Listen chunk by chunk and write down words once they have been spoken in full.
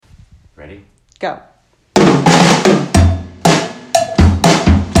Ready? Go.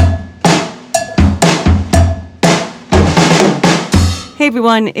 Hey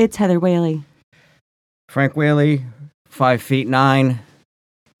everyone, it's Heather Whaley. Frank Whaley, 5'9",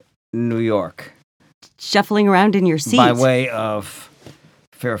 New York. Shuffling around in your seat. By way of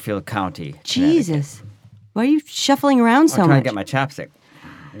Fairfield County. Jesus. Why are you shuffling around so much? I'm trying to get my chapstick.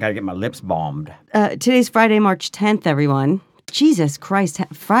 I gotta get my lips balmed. Today's Friday, March 10th, everyone. Jesus Christ.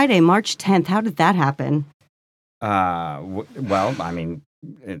 Friday, March 10th. How did that happen? Well, I mean,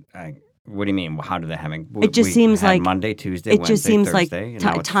 what do you mean? How did that happen? It just seems like Monday, Tuesday, it Wednesday, just seems Thursday, like and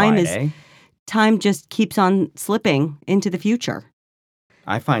now it's time Friday. Time just keeps on slipping into the future.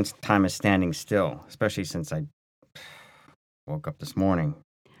 I find time is standing still, especially since I woke up this morning.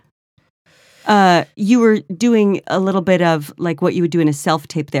 You were doing a little bit of like what you would do in a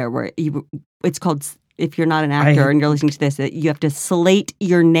self-tape there, where it's called, if you're not an actor and you're listening to this, you have to slate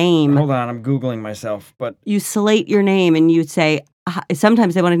your name. Hold on, I'm Googling myself, but... You slate your name and you say,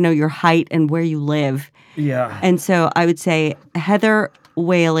 sometimes they want to know your height and where you live. Yeah. And so I would say, Heather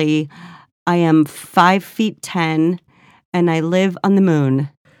Whaley, I am 5'10", and I live on the moon.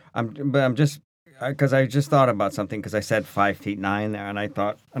 Because I just thought about something, because I said 5'9" there, and I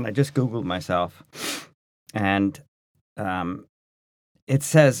just Googled myself, and it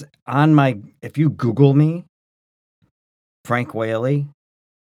says if you Google me, Frank Whaley,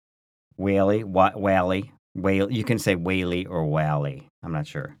 you can say Whaley or Wally, I'm not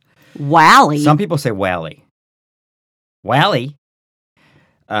sure. Wally? Some people say Wally. Wally?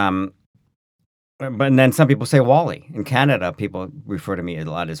 But then some people say Wally. In Canada, people refer to me a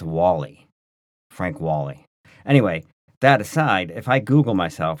lot as Wally. Frank Wally. Anyway, that aside, if I Google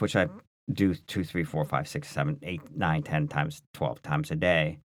myself, which I do 2, 3, 4, 5, 6, 7, 8, 9, 10 times, 12 times a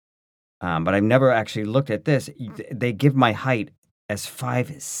day, but I've never actually looked at this. They give my height as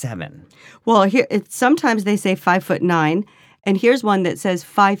 5'7". Well, here sometimes they say 5'9", and here's one that says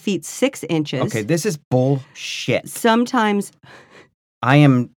 5'6". Okay, this is bullshit. Sometimes I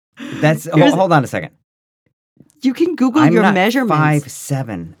am. That's hold on a second. You can Google your measurements. I'm not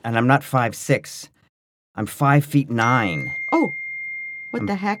 5'7", and I'm not 5'6". I'm 5'9". Oh, what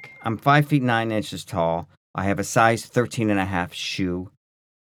the heck? I'm 5 feet 9 inches tall. I have a size 13.5 shoe.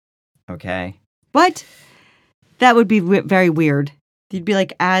 Okay. What? That would be very weird. You'd be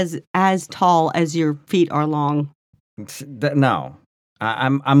like as tall as your feet are long. No,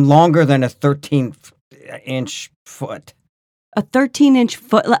 I'm longer than a 13-inch foot. A 13-inch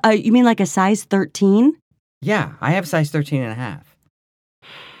foot? You mean like a size 13? Yeah, I have size 13.5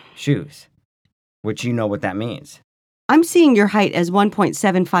 shoes, which you know what that means. I'm seeing your height as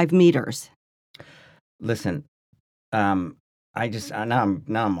 1.75 meters. Listen, now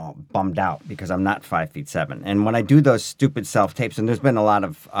I'm all bummed out because I'm not 5'7", and when I do those stupid self tapes, and there's been a lot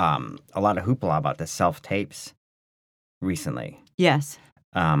of hoopla about the self tapes recently. Yes.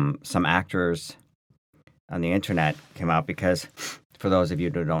 Some actors on the internet came out because, for those of you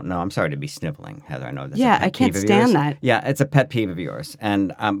who don't know, I'm sorry to be sniveling, Heather. I know that's I can't stand that. Yeah, it's a pet peeve of yours.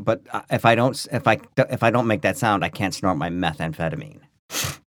 And but if I don't make that sound, I can't snort my methamphetamine.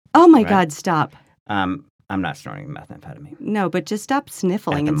 Oh my God! Stop. I'm not snorting methamphetamine. No, but just stop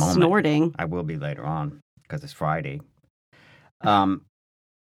sniffling and snorting. I will be later on because it's Friday. Well,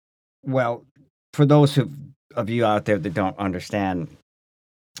 for those of you out there that don't understand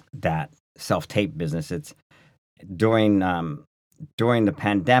that self-tape business, it's during the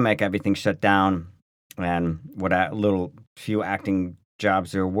pandemic, everything shut down, and what little few acting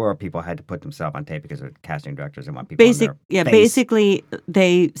jobs there were, people had to put themselves on tape because of casting directors and want people on their face. Basically,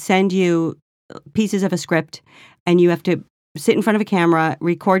 they send you pieces of a script, and you have to sit in front of a camera,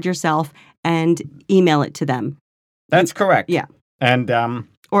 record yourself, and email it to them. That's correct. Yeah. And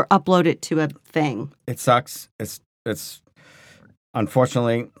or upload it to a thing. It sucks. It's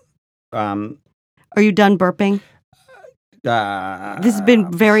unfortunately. Are you done burping? This has been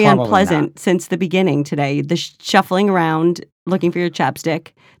very unpleasant since the beginning today. The shuffling around, looking for your chapstick,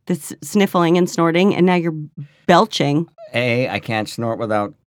 the sniffling and snorting, and now you're belching. I can't snort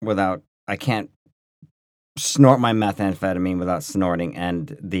without. I can't snort my methamphetamine without snorting,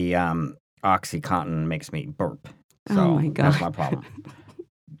 and the OxyContin makes me burp. So oh my God, that's my problem.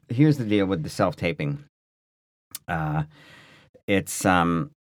 Here's the deal with the self-taping. It's awful.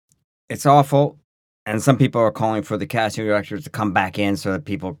 And some people are calling for the casting directors to come back in so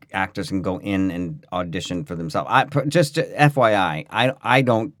that actors can go in and audition for themselves. Just FYI, I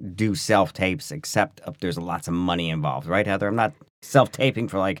don't do self-tapes except if there's lots of money involved, right, Heather? I'm not self-taping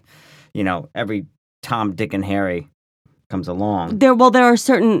for every Tom, Dick, and Harry comes along. There are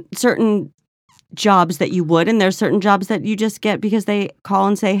certain jobs that you would, and there's certain jobs that you just get because they call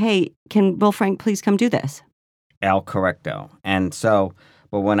and say, hey, can Will Frank please come do this? El correcto. And so,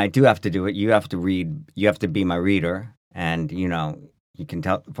 but when I do have to do it, you have to read, you have to be my reader, and, you know, you can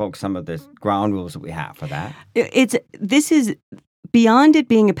tell folks some of the ground rules that we have for that. This is beyond it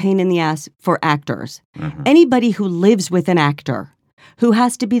being a pain in the ass for actors. Mm-hmm. Anybody who lives with an actor, who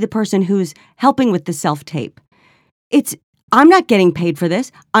has to be the person who's helping with the self-tape. I'm not getting paid for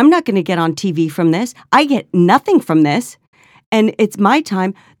this. I'm not going to get on TV from this. I get nothing from this. And it's my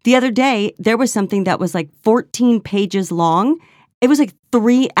time. The other day, there was something that was like 14 pages long. It was like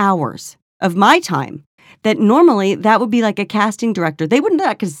 3 hours of my time. That normally, that would be like a casting director. They wouldn't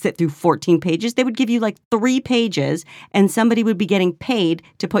not going to sit through 14 pages. They would give you like 3 pages, and somebody would be getting paid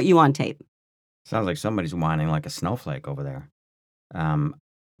to put you on tape. Sounds like somebody's whining like a snowflake over there.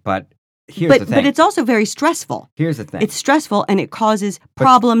 But here's the thing. But it's also very stressful. Here's the thing. It's stressful, and it causes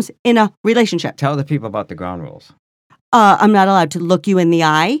problems in a relationship. Tell the people about the ground rules. I'm not allowed to look you in the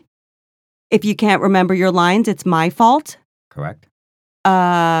eye. If you can't remember your lines, it's my fault. Correct.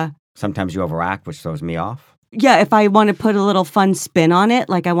 Sometimes you overact, which throws me off. Yeah, if I want to put a little fun spin on it,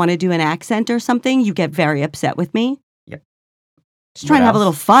 like I want to do an accent or something, you get very upset with me. Yep. Just trying to have a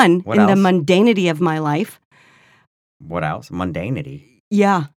little fun What in else? the mundanity of my life. What else? Mundanity.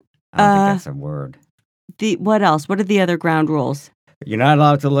 Yeah. I don't think that's a word. What else? What are the other ground rules? You're not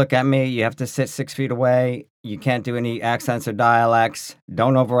allowed to look at me. You have to sit 6 feet away. You can't do any accents or dialects.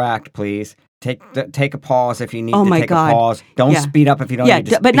 Don't overact, please. Take a pause if you need to take a pause. Don't speed up if you don't need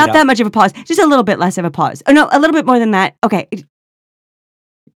to speed up. But not that much of a pause. Just a little bit less of a pause. Oh, no, a little bit more than that. Okay.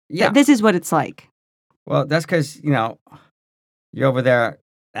 Yeah. This is what it's like. Well, that's because, you know, you're over there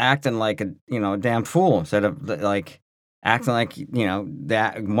acting like a damn fool instead of like acting like, you know,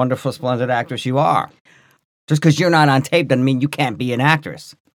 that wonderful, splendid actress you are. Just because you're not on tape doesn't mean you can't be an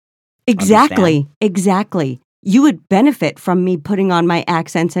actress. Exactly. Understand? Exactly. You would benefit from me putting on my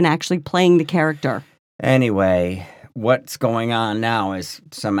accents and actually playing the character. Anyway, what's going on now is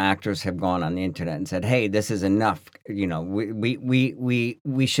some actors have gone on the internet and said, "Hey, this is enough. You know,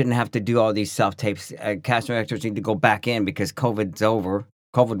 we shouldn't have to do all these self-tapes. Casting actors need to go back in because COVID's over.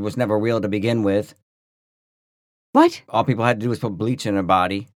 COVID was never real to begin with. What? All people had to do was put bleach in their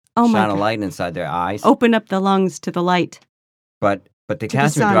body, shine a light inside their eyes. Open up the lungs to the light. But the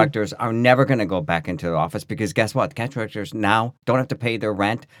casting directors are never going to go back into the office because guess what? The casting directors now don't have to pay their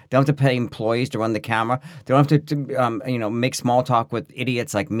rent. They don't have to pay employees to run the camera. They don't have to make small talk with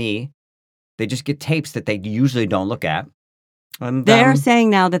idiots like me. They just get tapes that they usually don't look at. And they're saying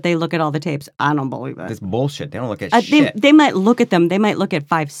now that they look at all the tapes. I don't believe it. It's bullshit. They don't look at shit. They might look at them. They might look at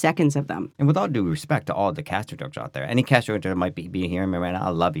 5 seconds of them. And with all due respect to all the casting directors out there, any casting director that might be hearing me right now, I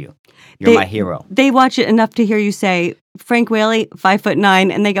love you. You're my hero. They watch it enough to hear you say, Frank Whaley,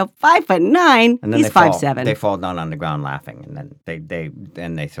 5'9", and they go, 5'9"? And then he's 5'7". They fall down on the ground laughing, and then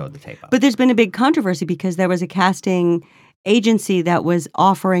they throw the tape up. But there's been a big controversy because there was a casting agency that was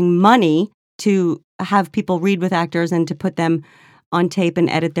offering money to have people read with actors and to put them on tape and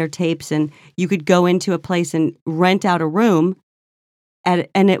edit their tapes. And you could go into a place and rent out a room, and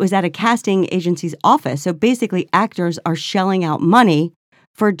it was at a casting agency's office. So basically, actors are shelling out money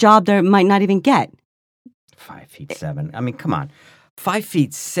for a job they might not even get. 5'7". I mean, come on.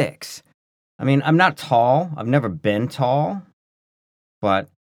 5'6". I mean, I'm not tall. I've never been tall. But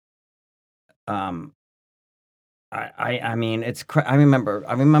I mean, it's I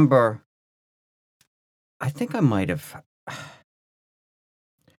remember I think I might have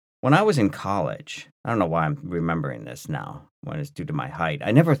when I was in college. I don't know why I'm remembering this now when it's due to my height.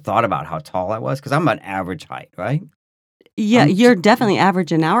 I never thought about how tall I was because I'm an average height, right? Yeah, you're definitely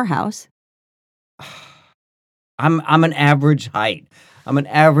average in our house. I'm an average height. I'm an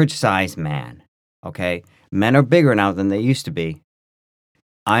average size man. Okay? Men are bigger now than they used to be.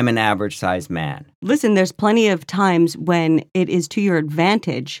 I'm an average size man. Listen, there's plenty of times when it is to your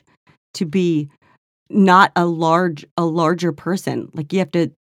advantage to be not a larger person. Like you have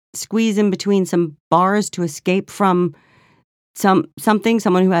to squeeze in between some bars to escape from someone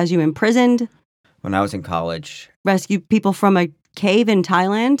who has you imprisoned. When I was in college, rescue people from a cave in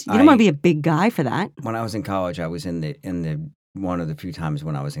Thailand. You don't want to be a big guy for that. When I was in college, I was in the one of the few times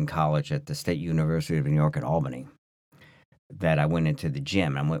when I was in college at the State University of New York at Albany that I went into the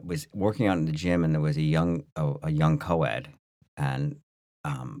gym. I was working out in the gym, and there was a young co-ed, and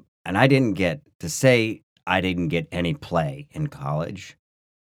I didn't get to say I didn't get any play in college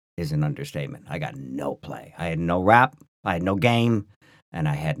is an understatement. I got no play. I had no rap. I had no game. And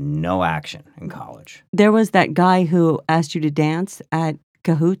I had no action in college. There was that guy who asked you to dance at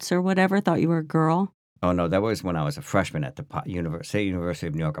Cahoots or whatever, thought you were a girl. Oh, no, that was when I was a freshman at the State University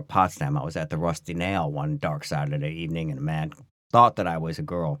of New York at Potsdam. I was at the Rusty Nail one dark Saturday evening, and a man thought that I was a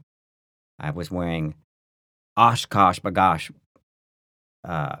girl. I was wearing Oshkosh Bagosh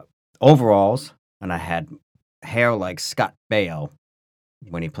overalls, and I had hair like Scott Baio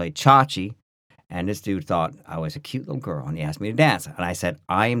when he played Chachi, and this dude thought I was a cute little girl, and he asked me to dance. And I said,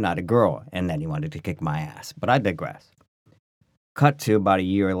 I am not a girl, and then he wanted to kick my ass. But I digress. Cut to about a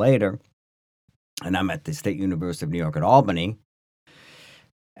year later, and I'm at the State University of New York at Albany.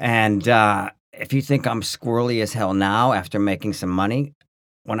 And if you think I'm squirrely as hell now after making some money,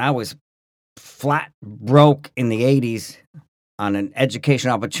 when I was flat broke in the 80s on an education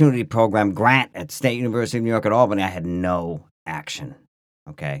opportunity program grant at State University of New York at Albany, I had no action,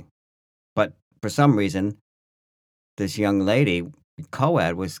 okay? But for some reason, this young lady,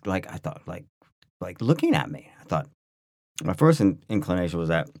 co-ed, was like, I thought, like looking at me. I thought, my first inclination was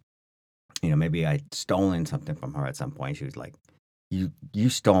that, maybe I'd stolen something from her at some point. She was like, you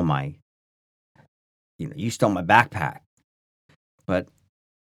stole my backpack. But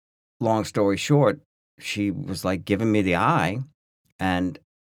long story short, she was like giving me the eye, and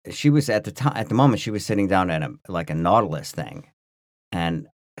she was at the moment she was sitting down at a Nautilus thing, and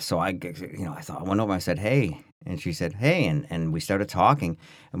so I thought, I went over and I said, hey, and she said, hey, and we started talking,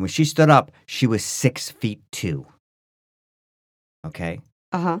 and when she stood up, she was 6'2". Okay.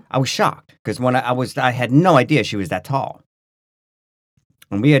 I was shocked because when I had no idea she was that tall,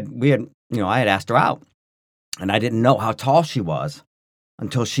 and we had I had asked her out, and I didn't know how tall she was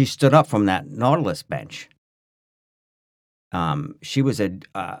until she stood up from that Nautilus bench. She was a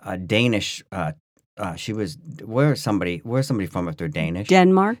Danish. Where's somebody from if they're Danish?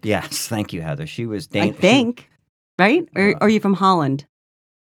 Denmark. Yes, thank you, Heather. She was Danish. I think, right? Or are you from Holland?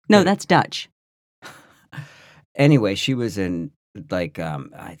 No, that's Dutch. Anyway, she was I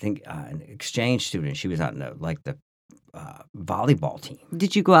think an exchange student. She was on the volleyball team.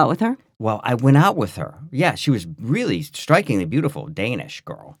 Did you go out with her? Well, I went out with her. Yeah, she was really strikingly beautiful Danish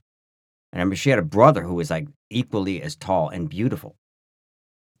girl. I remember she had a brother who was like equally as tall and beautiful.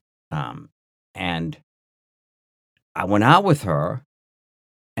 And I went out with her,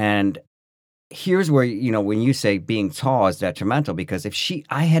 and here's where, when you say being tall is detrimental, because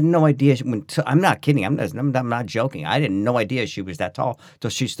I had no idea, I'm not kidding, I'm not joking, I had no idea she was that tall till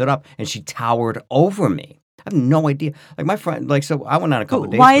she stood up and she towered over me. I have no idea. Like my friend, so I went on a couple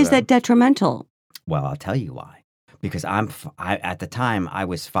of dates. Why is that detrimental? Well, I'll tell you why. Because at the time I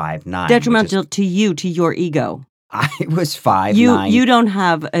was 5'9". Detrimental to you, to your ego. I was 5'9". You don't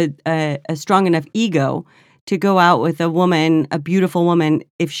have a strong enough ego to go out with a beautiful woman,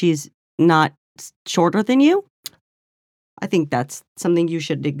 if she's not shorter than you. I think that's something you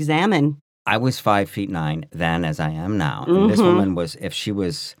should examine. I was 5'9" then, as I am now. And this woman was, if she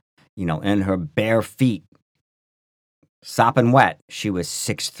was, in her bare feet, sopping wet, she was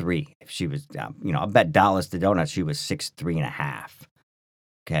 6'3". If she was, I'll bet dollars to donuts, she was 6'3.5".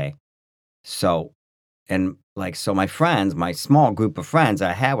 Okay. So, so my friends, my small group of friends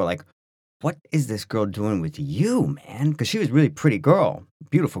I had were like, what is this girl doing with you, man? Because she was a really pretty girl,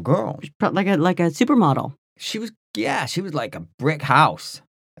 beautiful girl. Like a supermodel. She was like a brick house,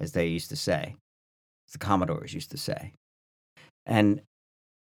 as they used to say. As the Commodores used to say. And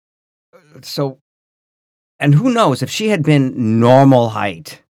so, and who knows, if she had been normal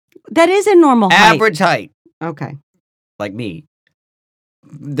height. That is a normal height. Average height. Okay. Like me.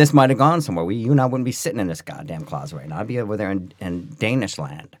 This might have gone somewhere. You and I wouldn't be sitting in this goddamn closet right now. I'd be over there in Danish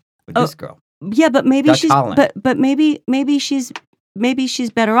land with this girl. Yeah, but maybe Dutch she's Holland. but maybe she's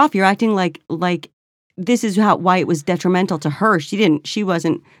better off. You're acting like this is why it was detrimental to her. She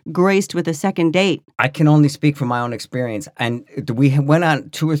wasn't graced with a second date. I can only speak from my own experience. And we went on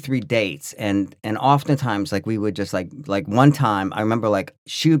 2 or 3 dates, and oftentimes we would just like one time I remember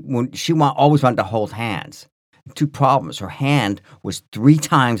she always wanted to hold hands. 2 problems. Her hand was 3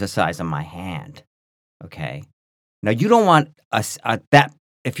 times the size of my hand. Okay. Now you don't want that.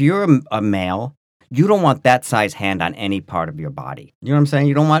 If you're a male, you don't want that size hand on any part of your body. You know what I'm saying?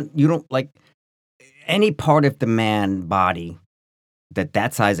 You don't like any part of the man body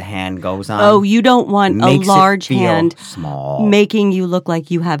that size of hand goes on. Oh, you don't want a large hand small, making you look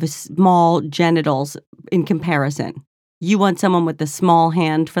like you have small genitals in comparison. You want someone with a small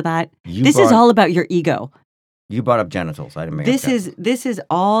hand for that. This is all about your ego. You brought up genitals. I didn't make up genitals. This is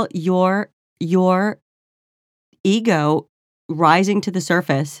all your ego rising to the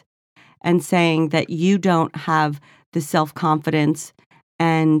surface and saying that you don't have the self-confidence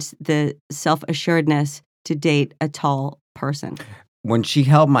and the self-assuredness to date a tall person. When she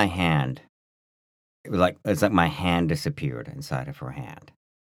held my hand, it's like my hand disappeared inside of her hand.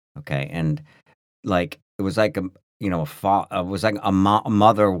 Okay, and it was like it was like a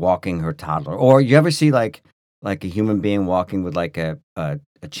mother walking her toddler. Or you ever see like a human being walking with like a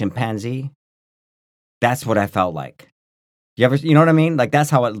chimpanzee? That's what I felt like. You know what I mean? Like that's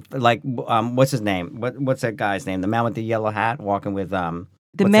how it. Like what's his name? What's that guy's name? The man with the yellow hat walking with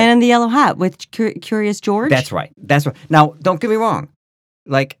The man in the yellow hat with Curious George. That's right. That's right. Now, don't get me wrong.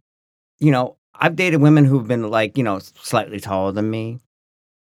 Like, I've dated women who've been like, slightly taller than me.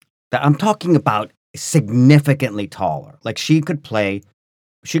 I'm talking about significantly taller. Like she could be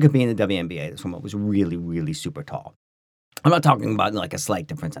in the WNBA. This woman was really, really super tall. I'm not talking about like a slight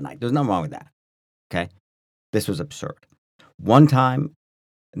difference in height. There's nothing wrong with that. Okay. This was absurd. One time,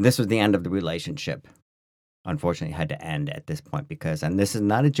 and this was the end of the relationship. Unfortunately, it had to end at this point and this is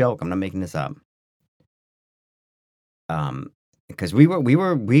not a joke. I'm not making this up. Because we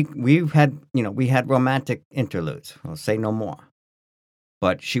had romantic interludes. I'll say no more.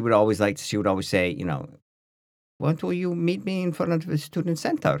 But she would always say, "When will you meet me in front of the student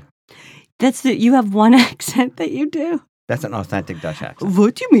center?" You have one accent that you do. That's an authentic Dutch accent.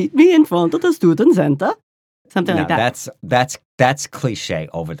 Would you meet me in front of the student center? Something like that. That's cliche,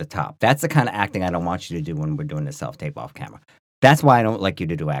 over the top. That's the kind of acting I don't want you to do when we're doing the self-tape off camera. That's why I don't like you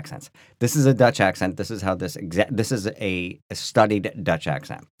to do accents. This is a Dutch accent. This is how this is a studied Dutch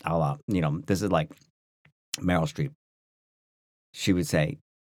accent. This is like Meryl Streep. She would say,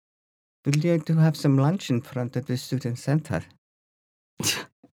 "Would you like to have some lunch in front of the student center?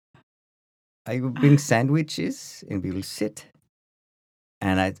 I will bring sandwiches and we will sit."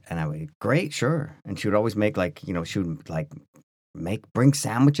 And I would, great, sure. And she would always make she would bring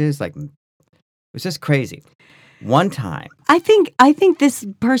sandwiches. It was just crazy. One time, I think this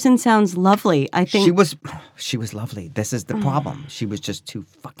person sounds lovely. I think she was lovely. This is the problem. She was just too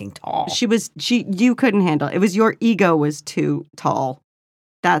fucking tall. You couldn't handle it. It was your ego was too tall.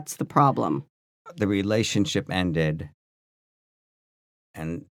 That's the problem. The relationship ended,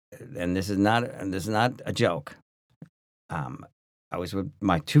 and this is not a joke. I was with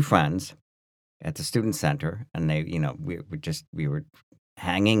my two friends at the student center, and they, we were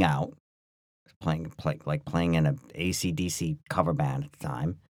hanging out, playing in a AC/DC cover band at the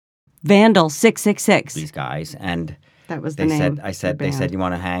time. Vandal 666. These guys, and that was the name. They said, "You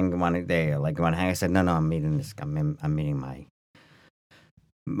want to hang? You want to hang?" I said, "No, I'm meeting this. I'm meeting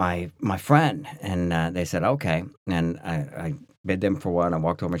my friend." And they said, "Okay." And I bid them for one. I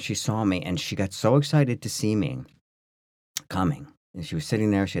walked over, and she saw me, and she got so excited to see me coming. And she was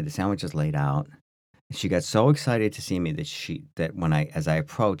sitting there. She had the sandwiches laid out. She got so excited to see me that as I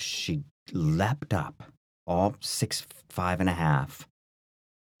approached, she leapt up, all 6'5.5".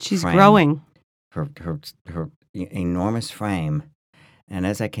 She's growing. Her enormous frame. And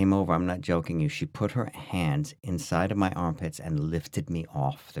as I came over, I'm not joking you, she put her hands inside of my armpits and lifted me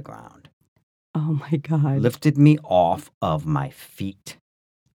off the ground. Oh my God! Lifted me off of my feet.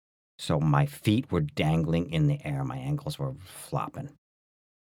 So my feet were dangling in the air. My ankles were flopping.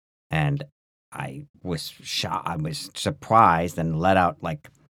 And I was shocked. I was surprised and let out like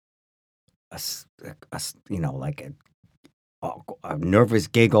a nervous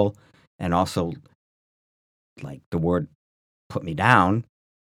giggle, and also like the word "put me down."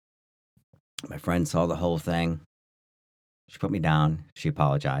 My friend saw the whole thing. She put me down. She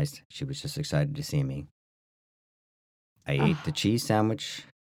apologized. She was just excited to see me. I ate the cheese sandwich.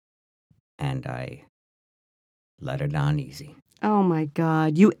 And I let her down easy. Oh, my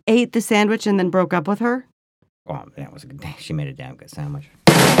God. You ate the sandwich and then broke up with her? Oh, that was she made a damn good sandwich.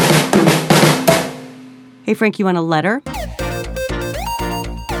 Hey, Frank, you want a letter?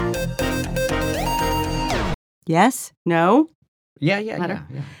 Yes? No? Yeah. Letter?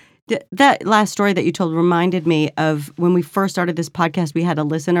 Yeah. That last story that you told reminded me of when we first started this podcast, we had a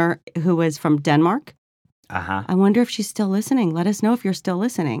listener who was from Denmark. Uh-huh. I wonder if she's still listening. Let us know if you're still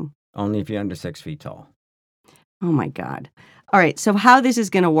listening. Only if you're under 6 feet tall. Oh, my God. All right. So how this is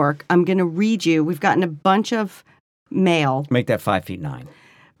going to work, I'm going to read you. We've gotten a bunch of mail. Make that 5'9".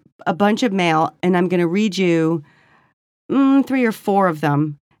 A bunch of mail, and I'm going to read you 3 or 4 of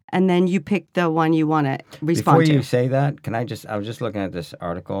them, and then you pick the one you want to respond to. Before you say that, I was just looking at this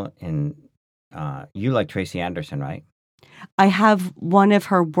article in, you like Tracy Anderson, right? I have one of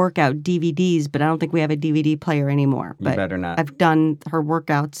her workout DVDs, but I don't think we have a DVD player anymore. You better not. I've done her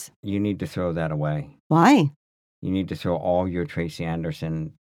workouts. You need to throw that away. Why? You need to throw all your Tracy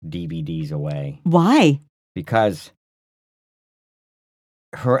Anderson DVDs away. Why? Because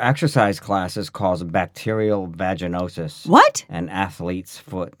her exercise classes cause bacterial vaginosis. What? An athlete's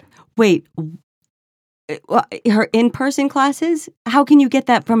foot. Wait. Her in-person classes? How can you get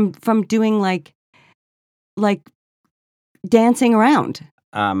that from doing like dancing around?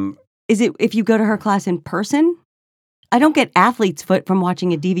 Is it if you go to her class in person? I don't get athlete's foot from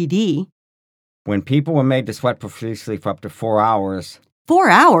watching a DVD. When people were made to sweat profusely for up to 4 hours. 4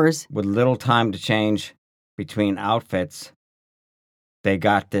 hours? With little time to change between outfits, they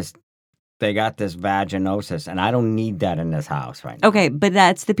got this vaginosis, and I don't need that in this house right now. Okay, but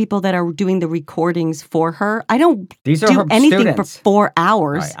that's the people that are doing the recordings for her. I don't These are do her anything students. for 4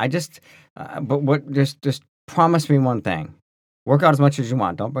 hours. Right. I just, just promise me one thing. Work out as much as you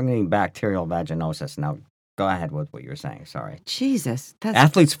want. Don't bring any bacterial vaginosis. Now, go ahead with what you were saying. Sorry. Jesus, that's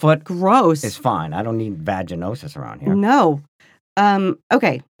athlete's foot gross. Is fine. I don't need vaginosis around here. No.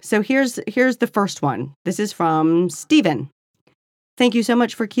 Okay, so here's the first one. This is from Stephen. Thank you so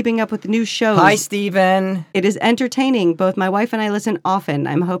much for keeping up with the new shows. Hi, Stephen. It is entertaining. Both my wife and I listen often.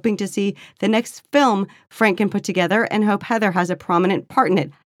 I'm hoping to see the next film Frank can put together and hope Heather has a prominent part in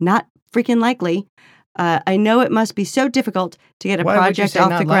it. Not freaking likely. I know it must be so difficult to get a project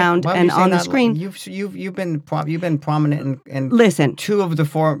off the ground and on the screen. You've been prominent in listen, 2 of the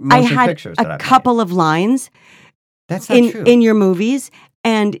 4 motion pictures that I've made. A couple of lines. That's not true. In your movies,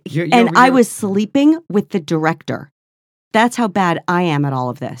 and I was sleeping with the director. That's how bad I am at all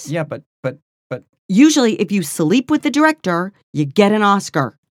of this. Yeah, but usually, if you sleep with the director, you get an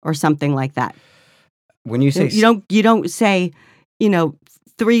Oscar or something like that. When you say you don't say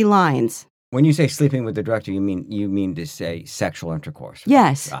 3 lines. When you say sleeping with the director, you mean to say sexual intercourse?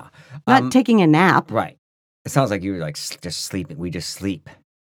 Yes, not taking a nap. Right. It sounds like you were like just sleeping. We just sleep.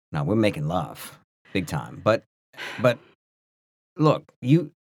 No, we're making love, big time. But look,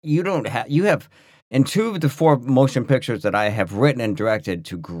 you have in 2 of the 4 motion pictures that I have written and directed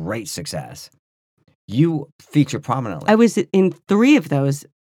to great success, you feature prominently. I was in 3 of those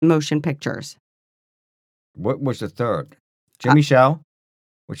motion pictures. What was the third? Jimmy Shell,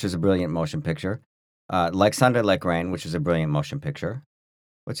 which is a brilliant motion picture. Like Sunday, Like Rain, which is a brilliant motion picture.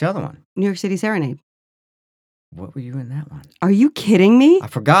 What's the other one? New York City Serenade. What were you in that one? Are you kidding me? I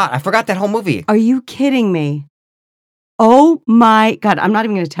forgot that whole movie. Are you kidding me? Oh my God. I'm not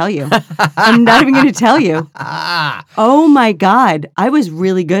even going to tell you. I'm not even going to tell you. Oh my God. I was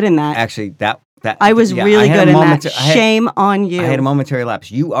really good in that. Actually, that I was really good in that. Shame on you. I had a momentary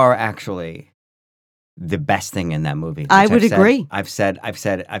lapse. You are actually the best thing in that movie. I would agree. I've said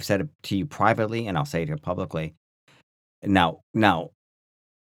it to you privately, and I'll say it here publicly. Now,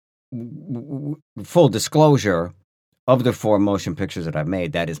 full disclosure, of the 4 motion pictures that I've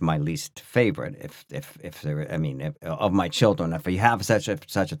made, that is my least favorite. If of my children, if you have such a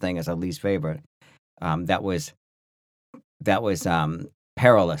thing as a least favorite, that was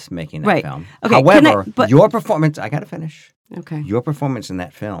perilous making that film. Okay, however, your performance, I got to finish. Okay. Your performance in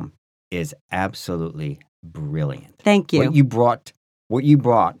that film is absolutely brilliant. Thank you. What you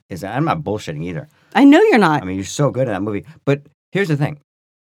brought is, I'm not bullshitting either. I know you're not. I mean, you're so good in that movie. But here's the thing.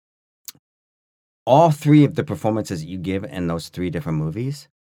 All 3 of the performances that you give in those 3 different movies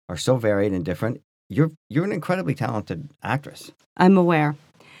are so varied and different. You're an incredibly talented actress. I'm aware.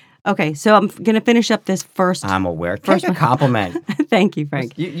 Okay, so I'm going to finish up this first. I'm aware. Take a compliment. Thank you,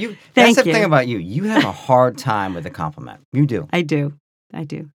 Frank. That's the thing about you. You have a hard time with a compliment. You do. I do.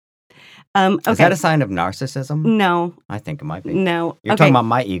 Okay. Is that a sign of narcissism? No. I think it might be. No. You're talking about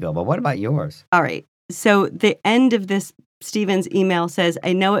my ego, but what about yours? All right. So the end of this Stephen's email says,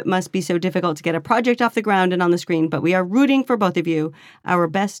 I know it must be so difficult to get a project off the ground and on the screen, but we are rooting for both of you. Our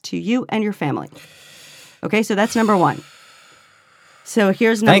best to you and your family. Okay, so that's number 1. So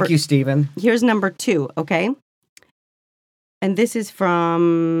here's number... Thank you, Stephen. Here's number 2, okay? And this is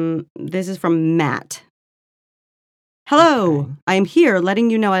from Matt. Hello, okay. I am here letting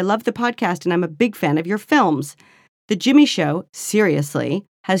you know I love the podcast and I'm a big fan of your films. The Jimmy Show, seriously,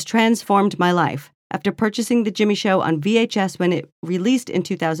 has transformed my life. After purchasing The Jimmy Show on VHS when it released in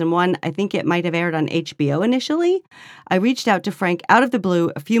 2001, I think it might have aired on HBO initially, I reached out to Frank out of the blue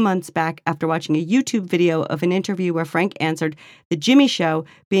a few months back after watching a YouTube video of an interview where Frank answered The Jimmy Show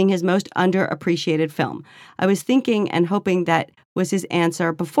being his most underappreciated film. I was thinking and hoping that was his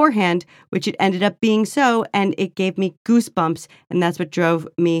answer beforehand, which it ended up being so, and it gave me goosebumps, and that's what drove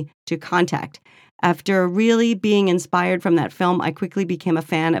me to contact. After really being inspired from that film, I quickly became a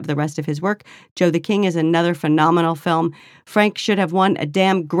fan of the rest of his work. Joe the King is another phenomenal film. Frank should have won a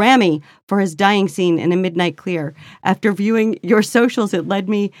damn Grammy for his dying scene in A Midnight Clear. After viewing your socials, it led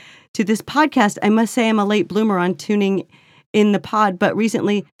me to this podcast. I must say I'm a late bloomer on tuning in the pod, but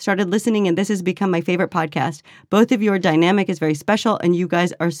recently started listening, and this has become my favorite podcast. Both of your dynamic is very special, and you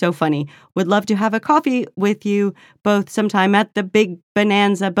guys are so funny. Would love to have a coffee with you both sometime at the Big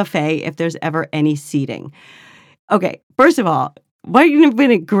Bonanza Buffet if there's ever any seating. Okay, first of all, why didn't you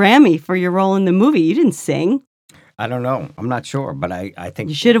win a Grammy for your role in the movie? You didn't sing. I don't know. I'm not sure, but I think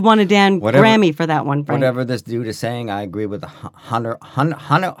you should have won a Dan Grammy for that one, Frank. Whatever this dude is saying, I agree with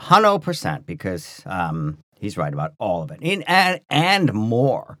 100% because he's right about all of it, and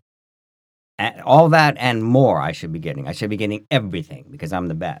more. All that and more I should be getting. I should be getting everything because I'm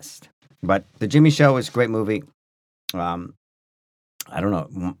the best. But The Jimmy Show is a great movie. I don't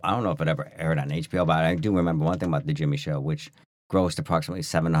know if it ever aired on HBO, but I do remember one thing about The Jimmy Show, which grossed approximately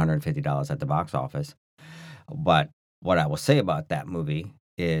 $750 at the box office. But what I will say about that movie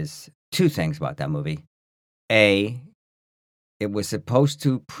is two things about that movie. A, it was supposed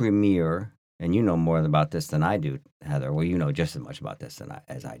to premiere, and you know more about this than I do, Heather. Well, you know just as much about this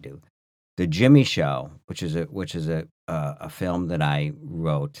as I do. The Jimmy Show, which is a film that I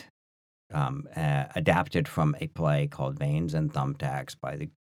wrote, adapted from a play called Veins and Thumbtacks by the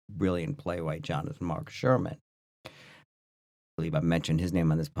brilliant playwright Jonathan Mark Sherman. I believe I've mentioned his name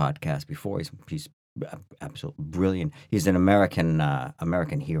on this podcast before. He's absolutely brilliant. He's an American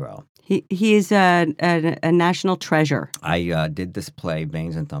hero. He is a national treasure. I did this play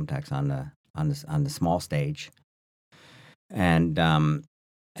Veins and Thumbtacks on the small stage, and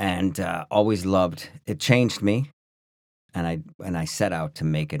always loved it. Changed me, and I set out to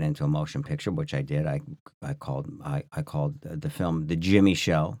make it into a motion picture, which I did. I called the film The Jimmy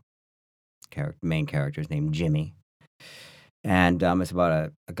Show. Main character is named Jimmy, and it's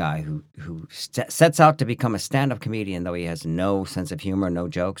about a guy who sets out to become a stand-up comedian, though he has no sense of humor, no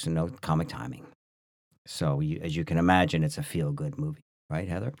jokes, and no comic timing. So, as you can imagine, it's a feel-good movie, right,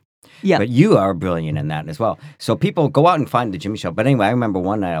 Heather? Yeah. But you are brilliant in that as well. So people go out and find The Jimmy Show. But anyway, I remember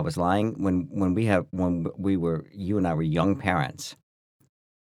one night I was lying when you and I were young parents.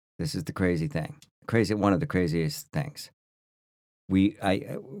 This is the crazy thing. One of the craziest things.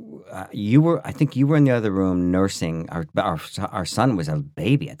 I think you were in the other room nursing our son was a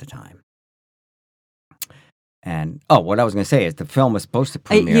baby at the time. And what I was going to say is the film was supposed to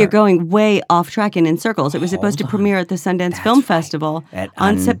premiere. You're going way off track and in circles. It was supposed to premiere at the Sundance Film Festival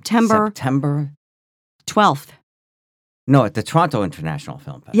on September 12th. No, at the Toronto International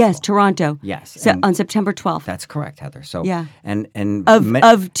Film Festival. Yes, Toronto. Yes, so on September 12th. That's correct, Heather. So yeah, and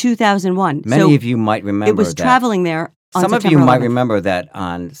of 2001. Many of you might remember it was traveling there. On some September of you 11th. might remember that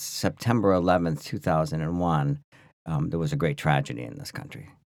on September 11th, 2001, there was a great tragedy in this country.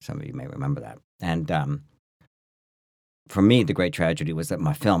 Some of you may remember that, and for me, the great tragedy was that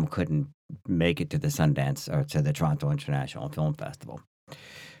my film couldn't make it to the Sundance or to the Toronto International Film Festival.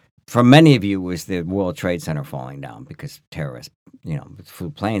 For many of you, it was the World Trade Center falling down because terrorists, flew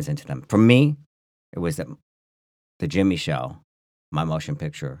planes into them. For me, it was the Jimmy Show, my motion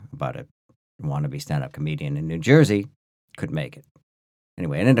picture about a wannabe stand-up comedian in New Jersey, could make it.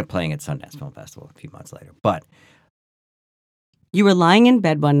 Anyway, it ended up playing at Sundance Film Festival a few months later. But you were lying in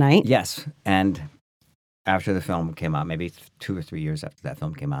bed one night. Yes, and after the film came out, maybe 2 or 3 years after that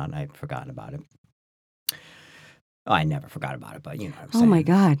film came out, and I'd forgotten about it. I never forgot about it, but you know what I'm saying. Oh my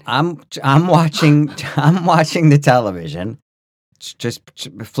God! I'm watching the television, just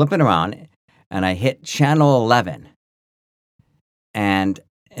flipping around, and I hit channel 11. And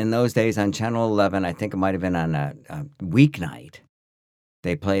in those days on channel 11, I think it might have been on a weeknight,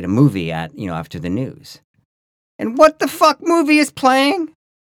 they played a movie after the news. And what the fuck movie is playing?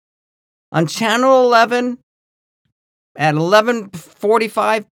 On Channel 11 at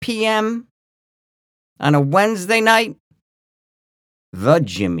 11:45 p.m. on a Wednesday night, The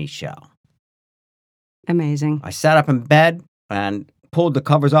Jimmy Show. Amazing. I sat up in bed and pulled the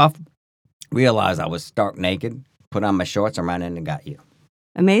covers off, realized I was stark naked, put on my shorts, and ran in and got you.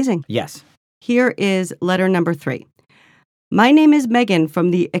 Amazing. Yes. Here is letter number 3. My name is Megan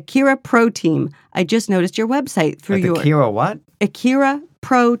from the Akira Pro Team. I just noticed your website through your... Akira what? Akira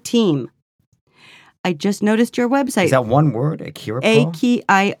Pro Team. I just noticed your website. Is that one word? Akira Pro?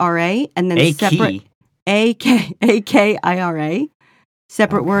 A-K-I-R-A and then separate... A-K-I-R-A.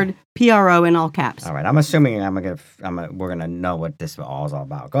 Separate word, P-R-O in all caps. All right. I'm assuming we're going to know what this all is all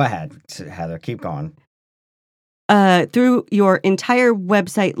about. Go ahead, Heather. Keep going. Through your entire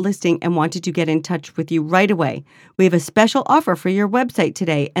website listing and wanted to get in touch with you right away. We have a special offer for your website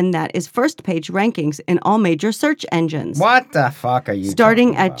today, and that is first page rankings in all major search engines. What the fuck are you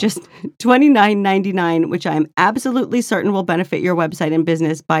starting at just $29.99, which I am absolutely certain will benefit your website and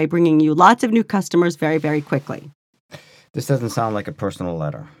business by bringing you lots of new customers very, very quickly. This doesn't sound like a personal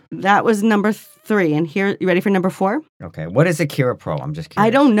letter. That was number 3. And here, you ready for number 4? Okay. What is Akira Pro? I'm just curious. I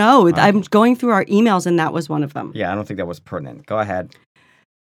don't know. Okay. I'm going through our emails, and that was one of them. Yeah, I don't think that was pertinent. Go ahead.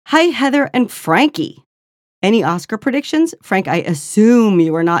 Hi, Heather and Frankie. Any Oscar predictions? Frank, I assume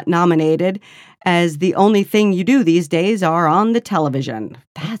you were not nominated, as the only thing you do these days are on the television.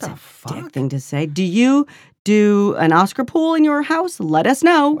 That's a dick thing to say. Do you do an Oscar pool in your house, let us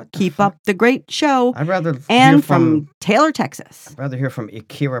know. Keep up the great show. I'd rather and hear from Taylor, Texas. I'd rather hear from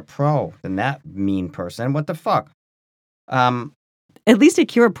Akira Pro than that mean person. What the fuck? At least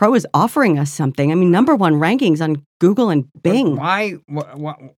Akira Pro is offering us something. I mean, #1 rankings on Google and Bing. Why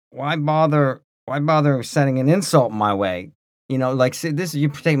bother sending an insult my way? You know, like, see, this, you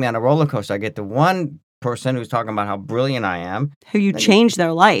take me on a roller coaster. I get the one person who's talking about how brilliant I am. Who you changed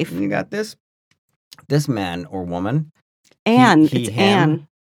their life. You got this man or woman. Anne. It's him. Anne.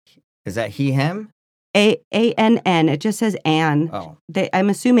 Is that he, him? A-N-N. It just says Anne. Oh. I'm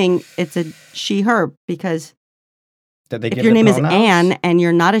assuming it's a she, her, because if your name is Anne and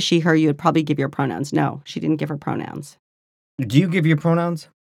you're not a she, her, you would probably give your pronouns. No, she didn't give her pronouns. Do you give your pronouns?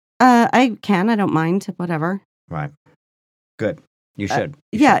 I can. I don't mind. Whatever. Right. Good. You should.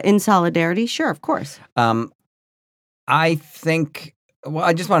 In solidarity. Sure, of course. I think,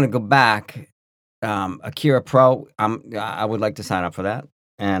 I just want to go back. Akira Pro, I would like to sign up for that.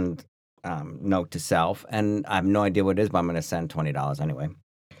 And note to self. And I have no idea what it is, but I'm going to send $20 anyway.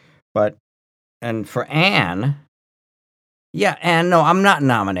 And for Anne, Anne, no, I'm not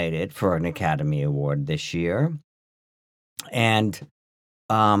nominated for an Academy Award this year. And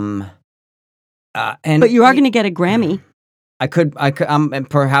but you are going to get a Grammy. I could, and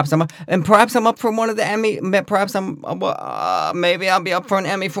perhaps I'm up for one of the Emmy. Perhaps maybe I'll be up for an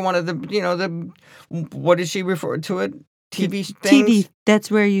Emmy for one of the, what does she refer to it? TV things? TV.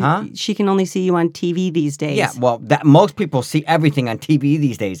 That's where she can only see you on TV these days. Yeah, well, that most people see everything on TV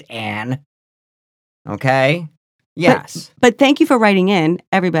these days, Anne. Okay? Yes. But thank you for writing in,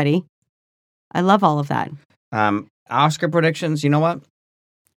 everybody. I love all of that. Oscar predictions, you know what?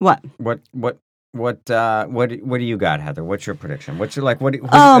 What? What do you got, Heather? What's your prediction? What's your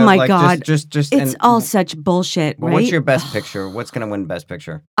oh my God! Just it's all such bullshit, right? What's your best picture? What's going to win best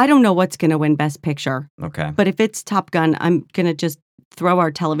picture? I don't know what's going to win best picture. Okay. But if it's Top Gun, I'm going to just throw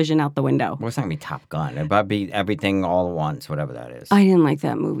our television out the window. Well, it's not going to be Top Gun. It'll probably be Everything All at Once, whatever that is. I didn't like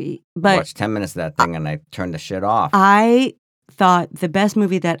that movie. But I watched 10 minutes of that thing and I turned the shit off. I thought the best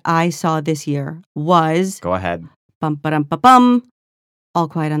movie that I saw this year was... Go ahead. Bum-ba-dum-ba-bum. All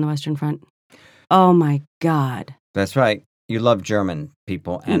Quiet on the Western Front. Oh my God. That's right. You love German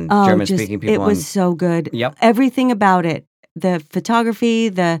people and German-speaking people. It was so good. Yep. Everything about it. The photography,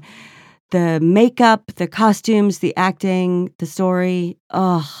 the makeup, the costumes, the acting, the story.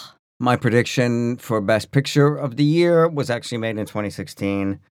 Ugh. My prediction for Best Picture of the Year was actually made in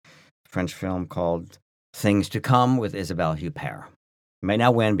 2016. A French film called Things to Come with Isabelle Huppert. It may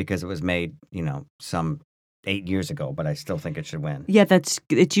not win because it was made, some 8 years ago, but I still think it should win. Yeah, it's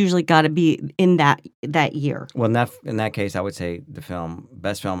usually got to be in that year. Well, in that case, I would say the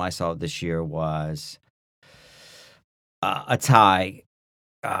best film I saw this year was a tie.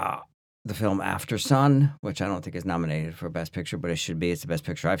 The film After Sun, which I don't think is nominated for Best Picture, but it should be. It's the best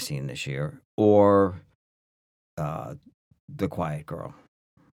picture I've seen this year. Or The Quiet Girl.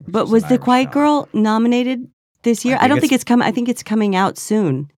 But was The Quiet Girl nominated this year? I don't think it's coming. I think it's coming out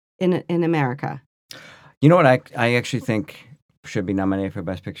soon in America. You know what I actually think should be nominated for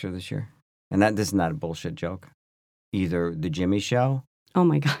Best Picture this year? And this is not a bullshit joke. Either The Jimmy Show. Oh,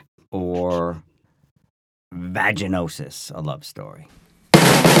 my God. Or Vaginosis, a love story.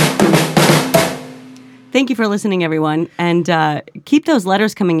 Thank you for listening, everyone. And keep those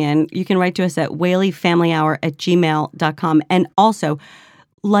letters coming in. You can write to us at whaleyfamilyhour@gmail.com. And also,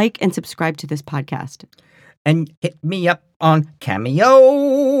 like and subscribe to this podcast. And hit me up on Cameo.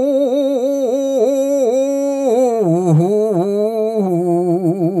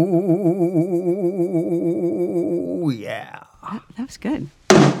 Yeah. That was good.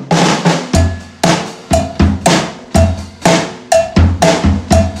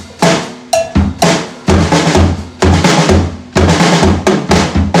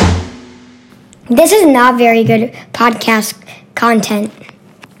 This is not very good podcast content.